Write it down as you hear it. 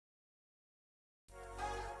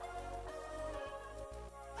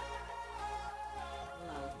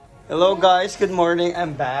Hello guys, good morning.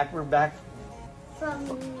 I'm back. We're back. From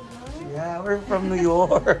New York? Yeah, we're from New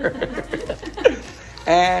York.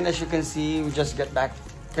 And as you can see, we just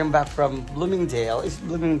came back from Bloomingdale. It's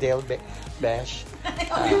Bloomingdale, Besh.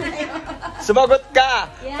 Sumagot ka!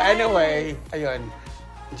 Yes. Anyway, ayun.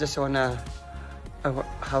 Just wanna...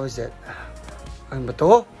 how is it? Ano ba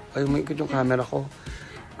to? Ay, may ikot yung camera ko.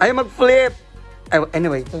 Ay, mag-flip!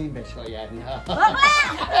 Anyway, ito yung Besh ko. Ayan.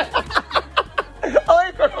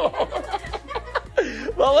 Ay, ko!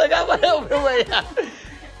 Bawal ka pa na umimaya.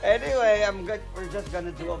 Anyway, we're just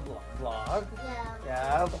gonna do a vlog.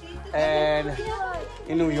 Yeah. And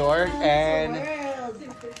in New York. And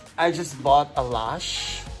I just bought a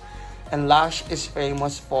Lush. And Lush is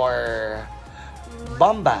famous for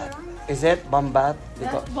bomb bath. Is it bomb bath?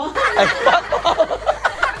 Oh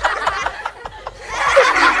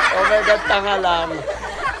my God, tanga lang.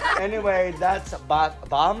 Anyway, that's bath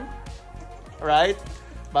bomb. Right?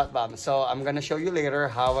 Bath bomb. So I'm gonna show you later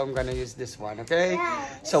how I'm gonna use this one, okay?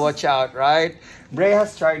 So watch out, right? Bray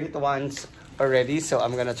has tried it once already, so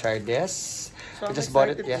I'm gonna try this. I just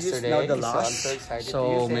bought it yesterday, so I'm so excited to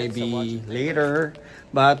use it. Maybe later,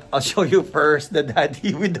 but I'll show you first the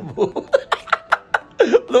daddy with the boo.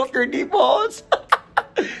 Look, your nipples.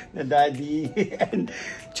 The daddy and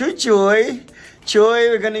Chuy. Chuy,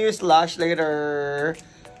 we're gonna use Lush later.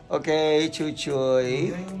 Okay,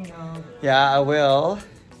 Chuy. Yeah, I will.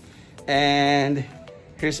 And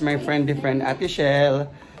here's my friendly friend, Ate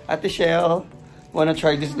Shell. Ate Shell, wanna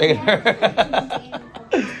try this later?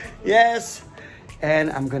 Yes.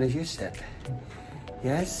 And I'm gonna use it.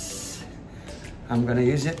 Yes. I'm gonna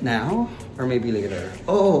use it now, or maybe later.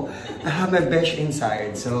 Oh, I have my Besh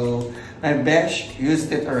inside. So my Besh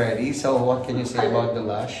used it already. So what can you say about the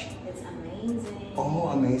Lush? It's amazing. Oh,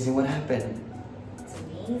 amazing. What happened? It's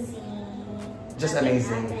amazing. Just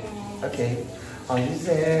amazing. Okay, I'll use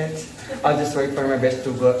it. I'll just wait for my Besh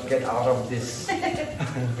to get out of this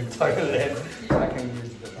toilet so I can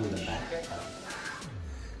use the back.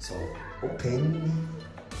 So open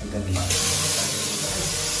and then ano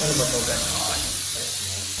ba ito guys?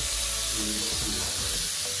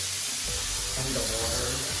 And the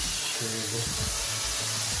water should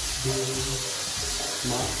be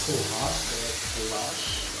not too hot. It's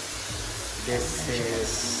Lush. This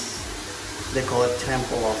is, they call it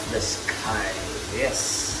Temple of the Sky.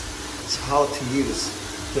 Yes. So how to use?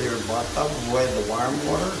 Fill your bathtub with the warm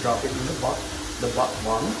water, drop it in the bath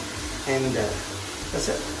bomb, and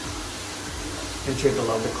that's it. And you're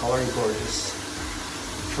gonna love the color and gorgeous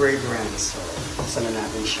fragrance. So, sana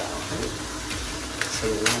natin siya. Okay?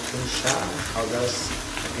 So, natin siya. How does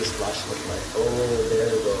this Lush look like? Oh,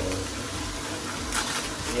 there we go.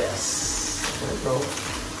 Yes. There we go.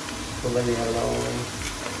 Fully yellow.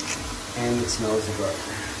 And it smells good.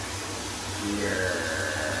 Yeah.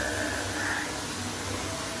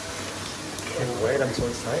 Can't wait. I'm so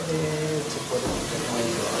excited to put it in my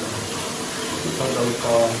God. Ito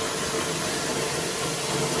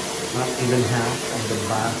not even half of the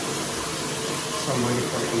bath. So I'm waiting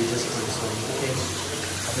for ages for this one. Okay,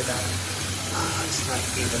 copy that. It's not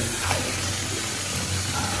even tight.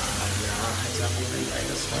 Yeah, it's not even tight.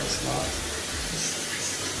 That's why it's not.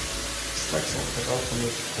 It's like so difficult to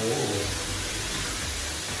make cool.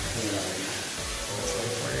 Let's wait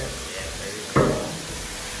for it. Yeah, there you go.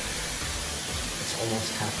 It's almost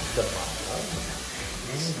half of the bottle.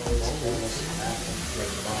 It's almost half of the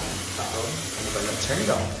bottle. I'm gonna turn it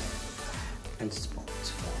on. And spot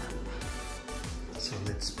form. So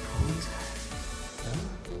let's put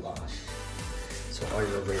the Lush. So are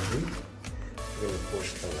you ready? We'll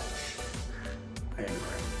push the Lush. I am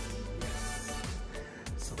ready. Yes.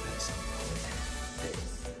 So let's put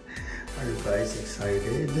this. Are you guys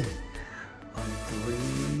excited? On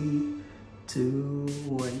 3, 2,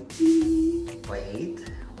 1. Wait.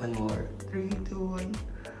 One more. 3, 2, 1.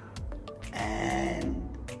 And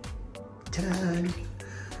ta-da!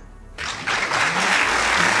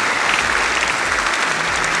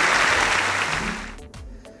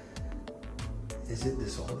 Is it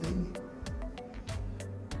dissolving?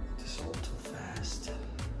 It dissolved too fast.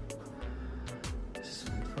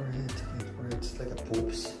 Just wait for it, wait for it. It's like a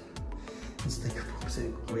poops. It's like a poops.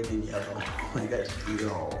 Wait in yellow. Oh my gosh,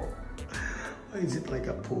 yo. Why is it like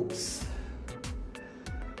a poops?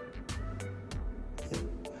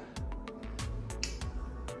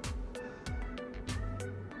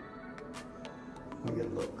 Oh my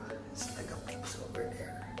God, look. It's like a poops over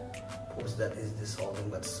there. Poops that is dissolving,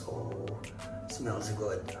 but so smells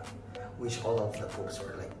good. Wish all of the poops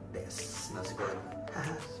were like this. Smells good.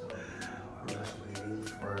 So we're just waiting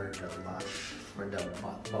for the Lush, for the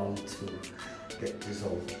bath bomb to get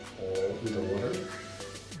dissolved all in the water.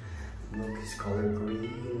 Look, his color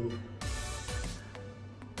green.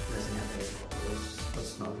 Doesn't have any colors.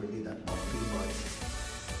 That's not really that bumpy, but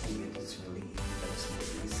maybe it's really that's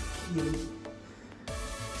really skin.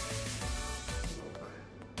 Look.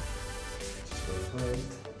 Just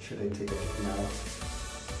wait. Should I take it now?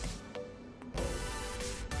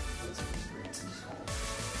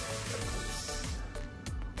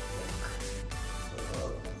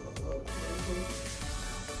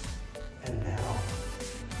 And now,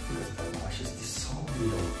 because the Lush is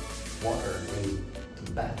dissolving the water in the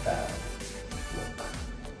bathtub. Look.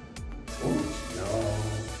 Oh, no.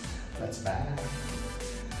 That's bad.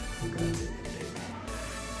 I'm gonna take it.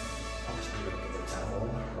 I'm just gonna get the towel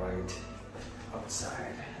right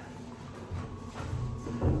outside.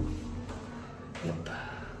 Yep.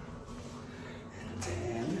 And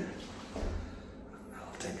then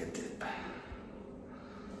I'll take a dip.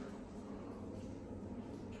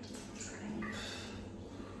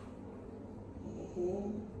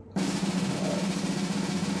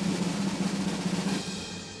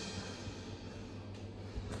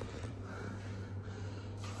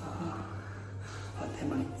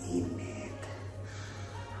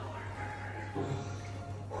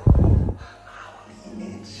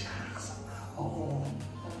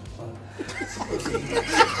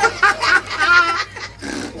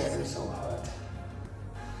 Water is so hot.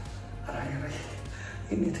 Aray.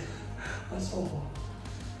 Init. So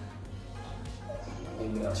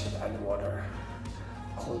maybe I should add water.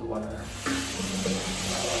 Cold water.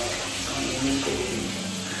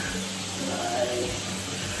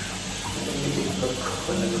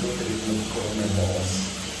 My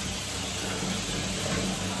balls.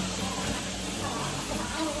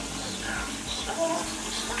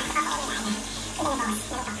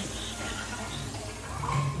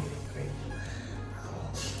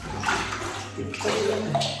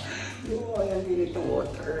 Oh, ayan, init ng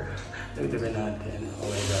water. Dagdagan natin. Oh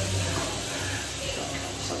my God.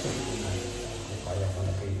 Sabi ko na kung kaya ko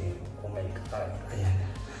na kayo. Oh my God. Ayan.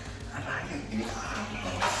 Aray, ang init.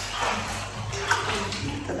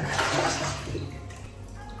 Init talaga.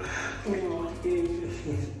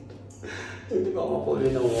 Hindi ba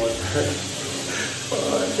makuloy ng water?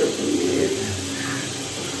 Oh, so init.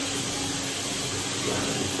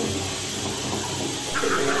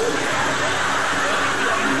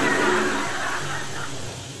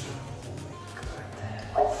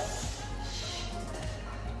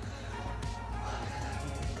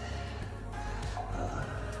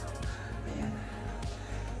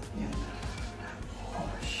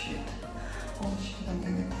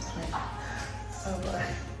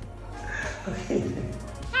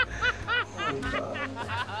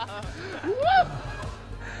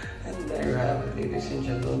 And there you have it, ladies and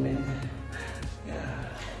gentlemen. Yeah,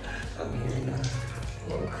 I'm here na.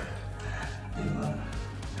 Look. Diba?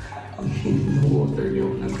 Ang hindi ng water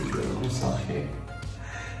yung nagigil ng sakit.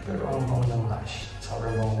 Pero ang bang ng Lush.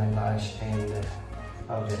 Sobrang bang ng Lush and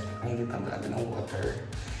okay, ang hindi talaga ng water.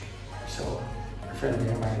 So, a friendly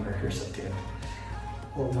reminder, here's a tip.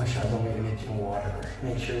 Huwag masyadong mainit yung water.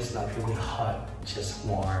 Make sure it's not really hot, just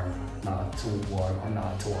warm. Not too warm or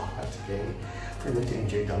not too hot, okay? For me to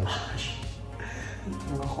enjoy the Lush.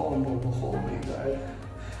 Mga combo ko, oh my God.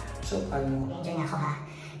 So, ano? Enjoy nga ako ha.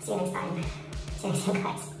 See you next time. See you next time,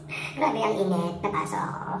 guys. Grabe ang init. Napaso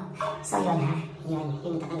ako. So, yun ha. Yun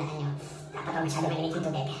yung tatandaan nyo. Dapat ako masyado mainit yung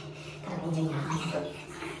tubig. Pero enjoy nga ako.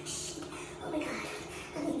 Oh my God.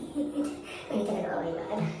 Ang init. Mainit talaga, oh my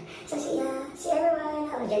God. So, see ya. See everyone.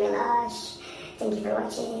 Have a enjoy my Lush. Thank you for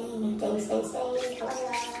watching. Thanks. Hello.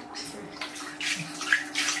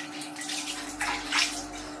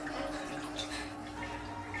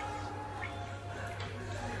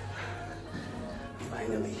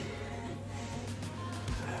 Finally,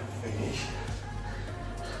 I'm finished.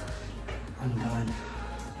 I'm done.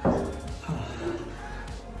 Oh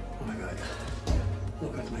my God.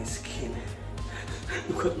 Look at my skin.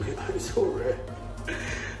 Look at my eyes so red.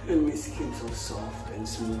 And my skin so soft and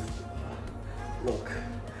smooth. Look.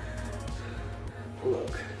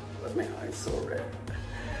 Look at my eyes so red.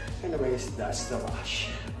 Anyways, that's the Lush.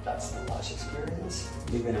 That's the Lush experience.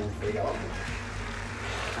 Even on fail.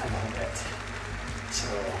 I love it. So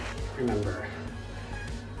remember,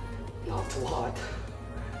 not too hot,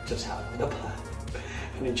 just have the bath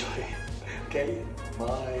and enjoy. Okay,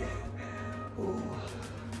 bye. Ooh.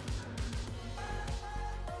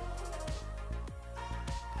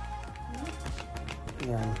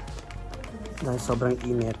 Yan. Dahil sobrang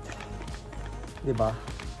init. Diba?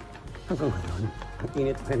 Hanggang ngayon, ang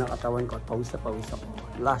init pa yung nakatawan ko at pawis na pawis ako.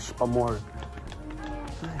 Lush pa more.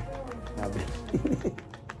 Ay, grabe.